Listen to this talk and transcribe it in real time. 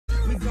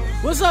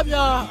What's up,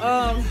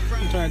 y'all?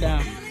 Turn it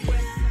down.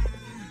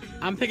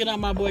 I'm picking up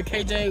my boy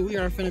KJ. We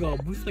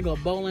finna go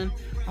bowling.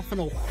 I'm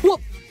finna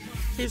whoop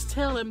his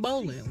tail in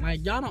bowling.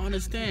 Like, y'all don't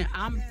understand.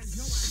 I'm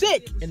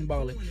sick in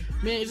bowling.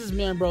 Man, it's just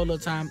me and bro little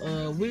time.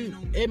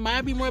 It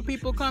might be more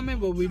people coming,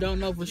 but we don't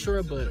know for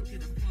sure, but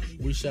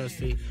we shall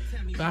see.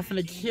 But I'm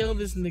finna kill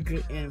this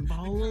nigga in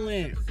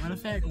bowling. Matter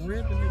of fact,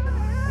 rip the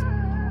nigga.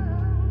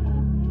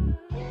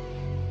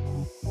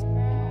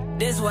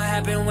 This what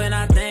happened when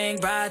I think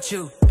about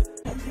you.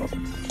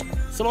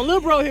 So my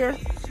little bro here,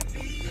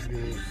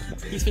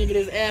 he's finna get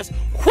his ass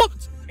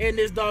whooped in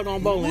this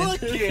doggone bowling.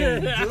 Look at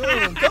him,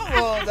 dude. Come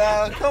on,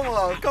 dog. Come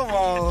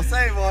on.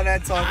 Save all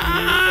that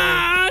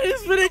talking.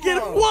 He's finna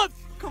get whooped.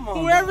 Come on.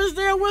 Whoever's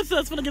there with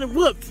us finna get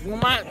whooped when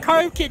my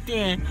curve kicked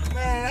in.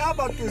 Man, how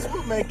about this?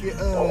 We'll make it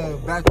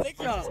Baptist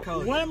versus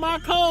Coach. When my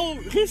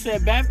code, he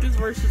said Baptist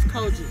versus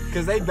coaches.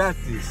 Because they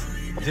Baptist.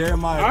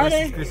 Jeremiah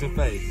versus Christian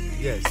Faith.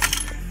 Yes.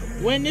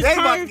 When this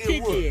curve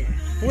kick in,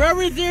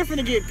 whoever's there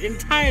finna get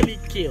entirely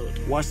killed.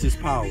 Watch this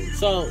power.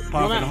 So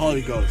power from the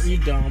Holy Ghost. You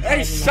dumb.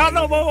 Hey, shut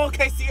up,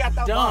 KC. I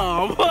thought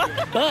dumb.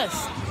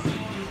 Bust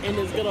in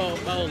this good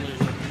old bowling.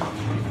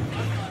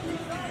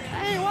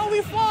 Hey, why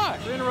we far?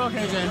 3 in a row,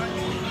 KJ.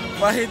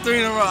 I hit 3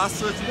 in a row. I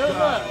swear to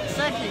God.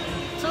 Second,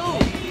 2.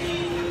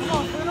 Come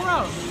on, 3 in a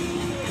row.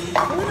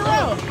 3 in a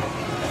row.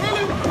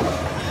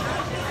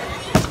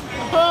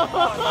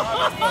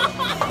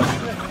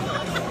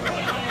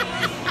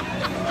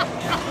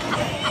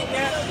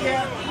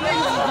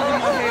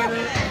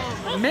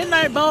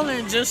 Midnight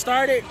bowling just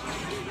started.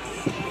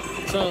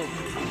 So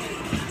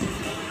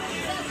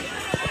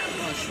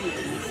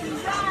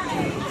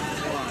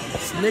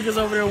niggas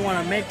over there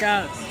want to make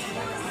out.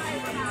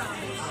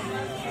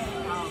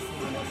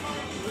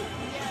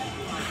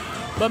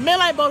 But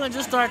midnight bowling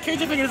just started.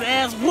 KJ finna get his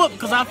ass whooped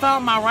because I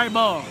found my right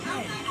ball.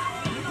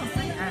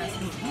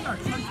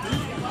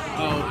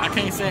 Oh, I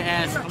can't say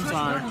ass. I'm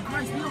sorry.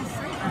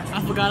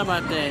 I forgot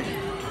about that.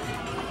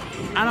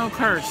 I don't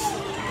curse.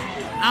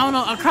 I don't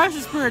know. A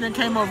cursing spirit that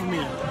came over me.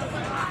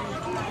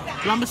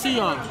 But I'm gonna see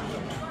y'all.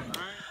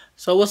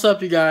 So what's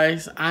up, you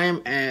guys? I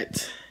am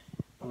at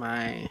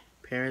my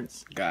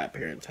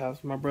godparents'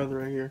 house. My brother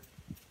right here.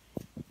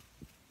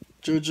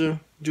 Juju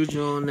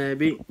on that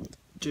beat.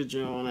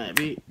 Juju on that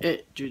beat.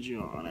 Juju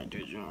on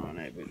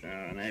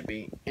that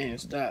beat. And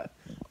stop.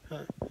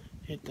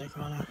 Hit that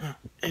corner.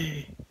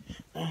 Hey.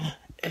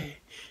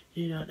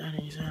 You know that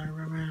ain't sound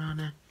on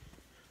that.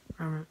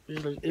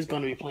 It's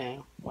gonna be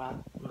playing.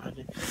 Wow.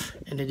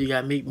 And then you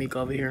got Meek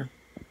over here.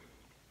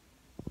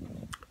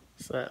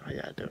 So how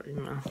y'all doing? You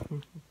know.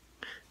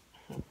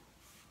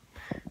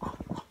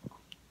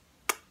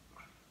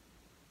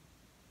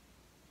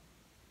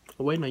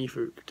 I'm waiting on you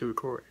to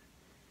record.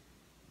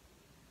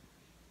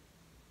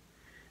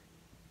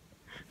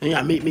 And you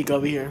got Meek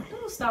over here.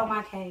 Who stole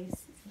my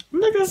case?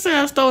 Nigga said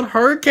I stole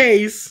her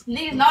case.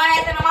 Niggas know I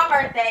had it on my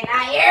birthday.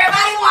 Now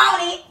everybody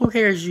want it. Who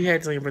cares you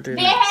had it on your birthday?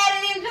 They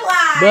had it in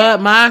July.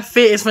 But my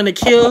fit is finna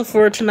kill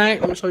for tonight.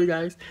 I'm gonna show you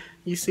guys.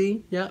 You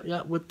see?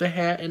 Yep. With the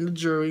hat and the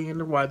jewelry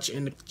and the watch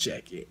and the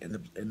jacket and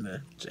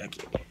the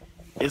jacket.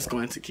 It's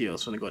going to kill.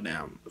 It's gonna go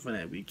down. It's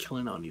gonna be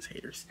killing all these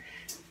haters.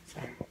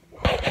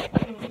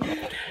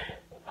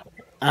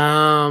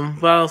 Well,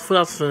 what else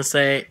was I gonna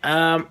say?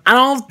 I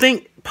don't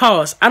think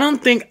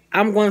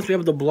I'm going to be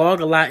able to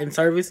blog a lot in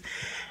service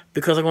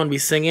because I'm going to be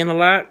singing a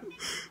lot.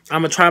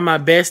 I'm gonna try my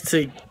best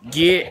to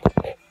get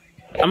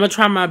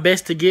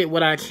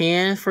what I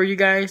can for you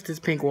guys. This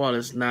pink wall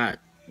is not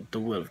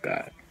the will of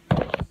God.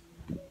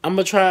 I'm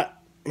gonna try.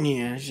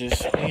 Yeah, it's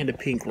just in the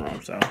pink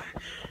room. So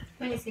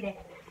let me see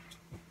that.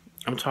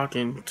 I'm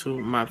talking to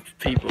my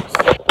peoples.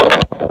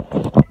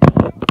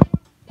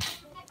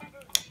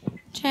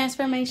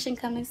 Transformation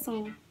coming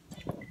soon.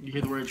 You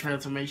hear the word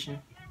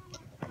transformation?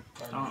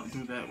 Don't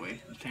do that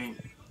way. You can't.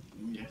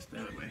 Yes,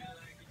 that way.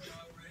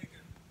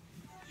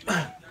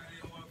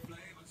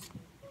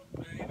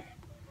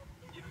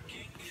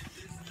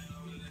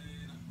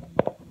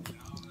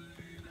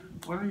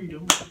 What are you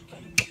doing?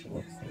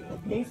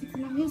 Dancing to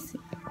my music.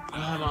 I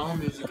have my own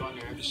music on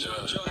there.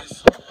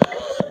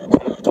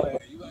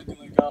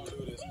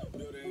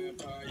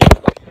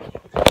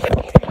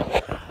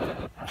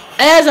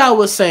 As I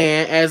was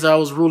saying, as I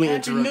was ruling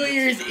into New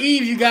Year's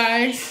Eve, you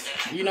guys.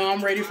 You know,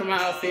 I'm ready for my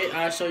outfit.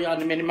 I'll show y'all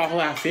in a minute my whole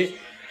outfit.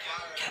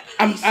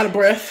 I'm out of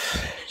breath.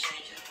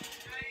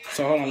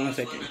 So hold on 1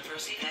 second.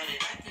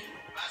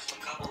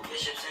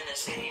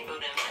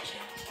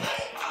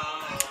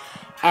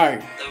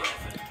 Alright.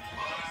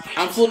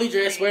 I'm fully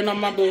dressed, waiting on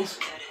my boo.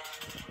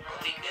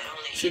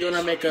 She doing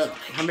her makeup.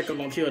 Her makeup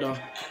gonna kill though.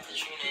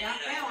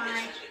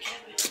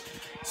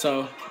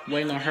 So,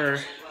 waiting on her.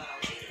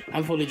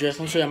 I'm fully dressed.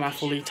 I'm showing my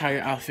fully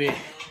tired outfit.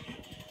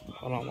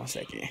 Hold on 1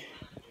 second.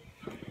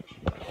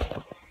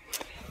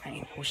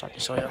 I wish I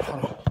could show y'all.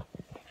 Hold on.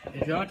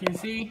 If y'all can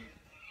see,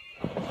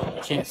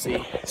 I can't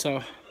see.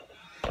 So,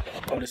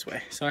 go this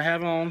way. So I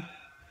have on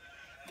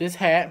this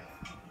hat,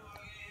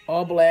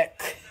 all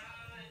black,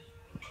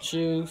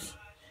 shoes,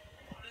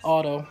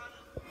 auto.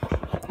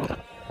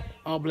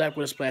 all black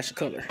with a splash of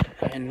color,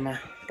 and my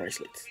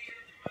bracelets.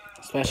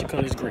 Splash of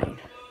color is green.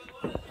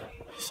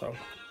 So,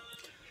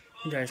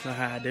 you guys know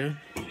how I do.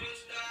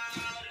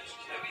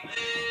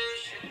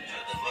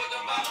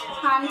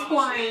 I'm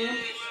twine.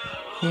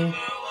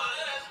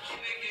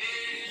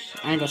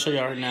 I ain't gonna show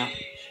y'all right now.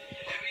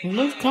 It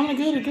looks kind of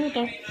good. It's good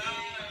though.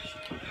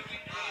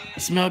 I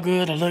smell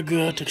good. I look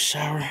good. Took a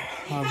shower.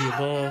 All the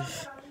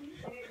above.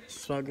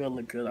 Smell good.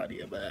 Look good out of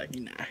the bag.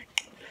 You know.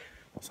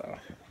 So,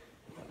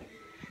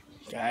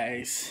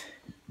 guys,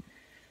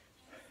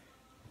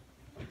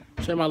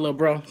 show my little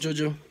bro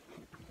Juju.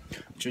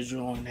 Juju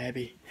on that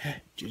beat.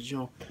 Juju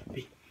on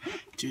beat.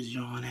 Juju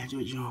on that.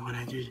 Juju on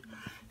that. Juju.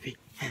 Beat.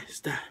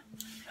 Stop.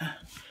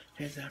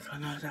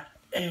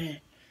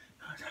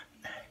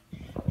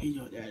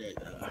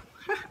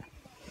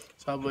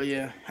 So, but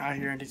yeah, out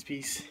here in this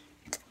piece.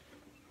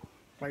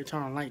 Why you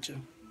turn on light, Joe?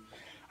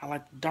 I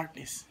like the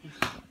darkness.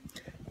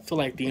 I feel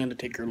like the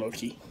Undertaker, low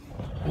key.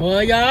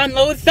 Well, y'all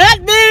know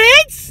that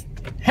means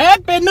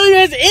Happy New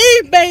Year's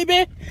Eve,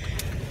 baby.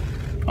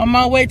 On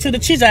my way to the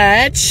cheese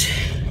edge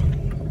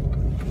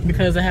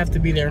because I have to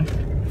be there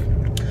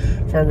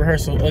for a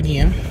rehearsal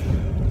again.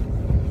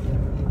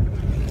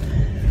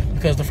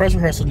 Because the first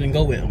rehearsal didn't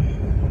go well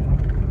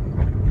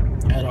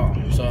at all.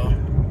 So,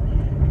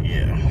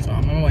 yeah. So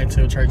I'm on my way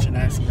to church and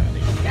I see how they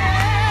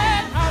do.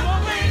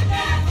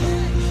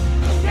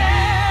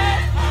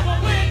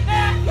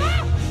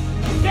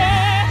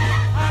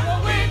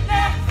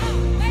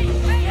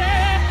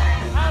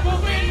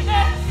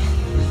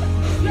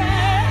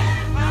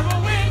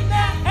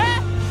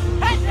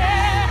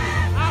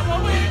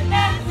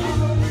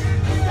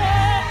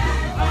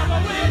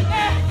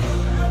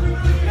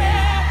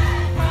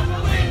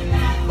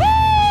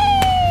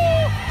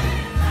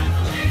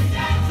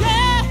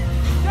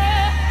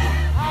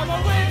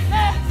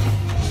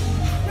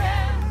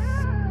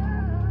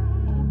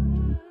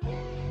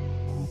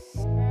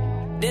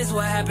 This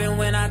what happened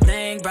when I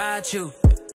think about you.